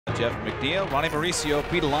Jeff McNeil, Ronnie Mauricio,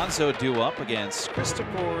 Pete Alonso due up against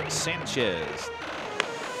Christopher Sanchez.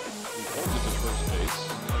 He holds it to first base.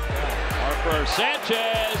 Harper,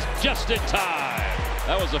 Sanchez, just in time.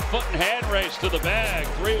 That was a foot and hand race to the bag.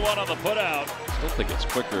 3-1 on the putout. Still think it's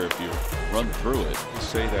quicker if you run through it. You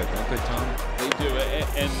say that, don't they, Tom? They do,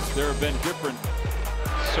 and there have been different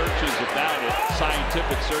searches about it,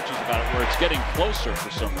 scientific searches about it, where it's getting closer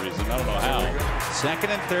for some reason. I don't know how.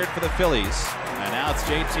 Second and third for the Phillies. And now it's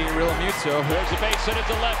JT Realmuto. There's a base hit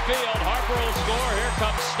into left field. Harper will score. Here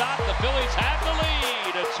comes Stott. The Phillies have the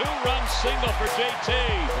lead. A 2-run single for JT.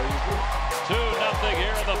 2-0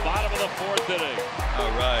 here in the bottom of the fourth inning. All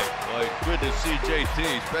right. Well, good to see JT,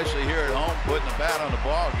 especially here at home, putting the bat on the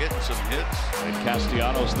ball, getting some hits. And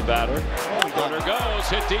Castellanos the batter. Runner goes,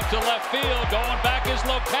 hit deep to left field. Going back is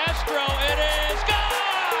Locastro. It is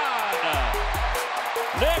gone!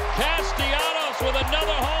 Nick Castellanos with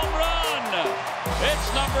another home run.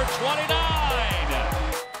 It's number 29.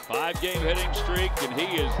 5-game hitting streak, and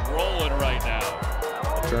he is rolling right now.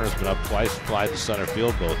 Turner's been up twice, fly to center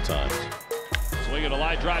field both times. Swinging a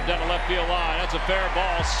line drive down the left field line. That's a fair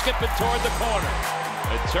ball, skipping toward the corner.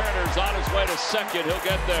 And Turner's on his way to second. He'll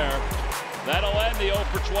get there. That'll end the 0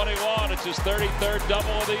 for 21. It's his 33rd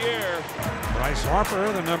double of the year. Bryce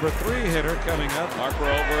Harper, the number 3 hitter, coming up. Harper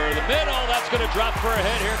over the middle. That's going to drop for a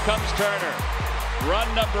hit. Here comes Turner. Run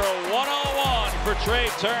number 101 for Trey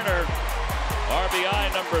Turner.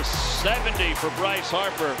 RBI number 70 for Bryce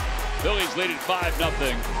Harper. Phillies leading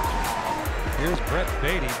 5-0. Here's Brett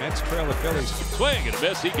Beatty. Mets trail the Phillies. Swing and a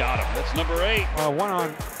miss. He got him. That's number 8. One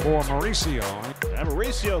on for Mauricio. And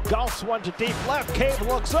Mauricio golfs one to deep left. Cave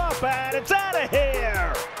looks up, and it's out of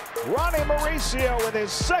here. Ronnie Mauricio with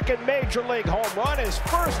his second major league home run, his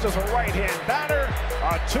first as a right-hand batter.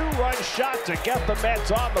 A 2-run shot to get the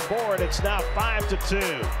Mets on the board. It's now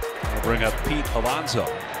 5-2. I'll bring up Pete Alonso.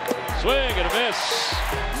 Swing and a miss.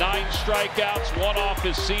 9 strikeouts, 1 off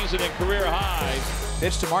his season and career high.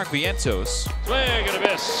 Pitch to Mark Vientos. Swing and a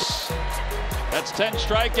miss. That's 10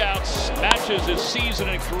 strikeouts. Matches his season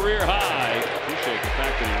and career high. Appreciate the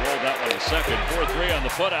fact that he rolled that one in second. 4-3 on the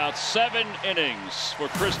putout. 7 innings for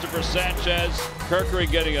Christopher Sanchez. Kerkering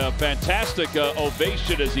getting a fantastic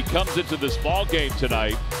ovation as he comes into this ball game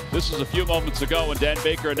tonight. This is a few moments ago when Dan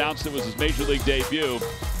Baker announced it was his major league debut.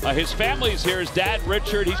 His family's here. His dad,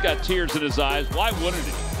 Richard, he's got tears in his eyes. Why wouldn't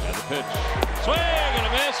he? And the pitch. Swing and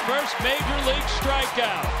a miss. First major league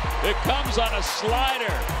strikeout. It comes on a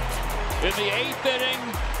slider in the 8th inning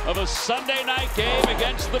of a Sunday night game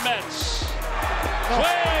against the Mets.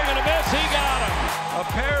 Swing and a miss. He got him. A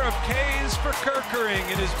pair of Ks for Kerkering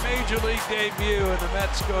in his major league debut, and the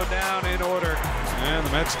Mets go down in order. And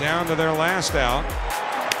the Mets down to their last out.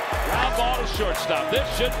 Ground ball to shortstop. This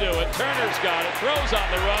should do it. Turner's got it. Throws on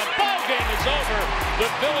the run. Ball game is over. The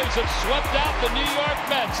Phillies have swept out the New York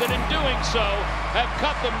Mets, and in doing so, have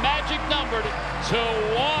cut the magic number to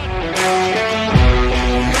 1.